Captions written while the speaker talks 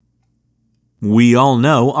We all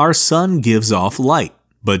know our sun gives off light,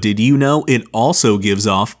 but did you know it also gives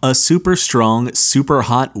off a super strong, super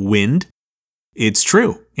hot wind? It's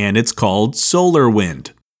true, and it's called solar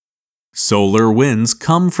wind. Solar winds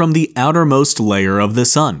come from the outermost layer of the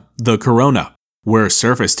sun, the corona, where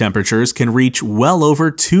surface temperatures can reach well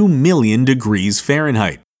over 2 million degrees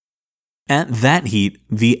Fahrenheit. At that heat,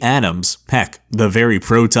 the atoms, heck, the very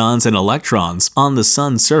protons and electrons on the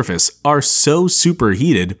sun's surface are so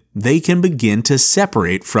superheated they can begin to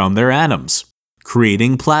separate from their atoms,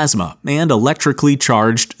 creating plasma and electrically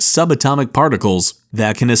charged subatomic particles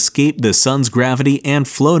that can escape the sun's gravity and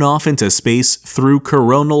float off into space through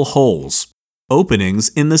coronal holes, openings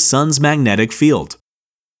in the sun's magnetic field.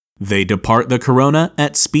 They depart the corona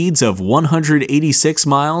at speeds of 186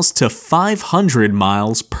 miles to 500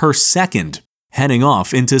 miles per second, heading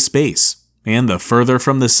off into space. And the further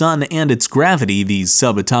from the sun and its gravity these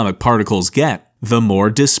subatomic particles get, the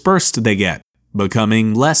more dispersed they get,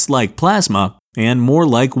 becoming less like plasma and more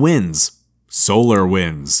like winds, solar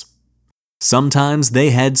winds. Sometimes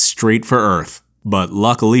they head straight for Earth, but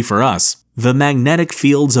luckily for us, the magnetic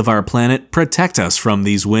fields of our planet protect us from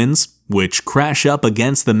these winds, which crash up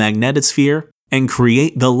against the magnetosphere and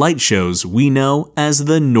create the light shows we know as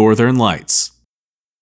the Northern Lights.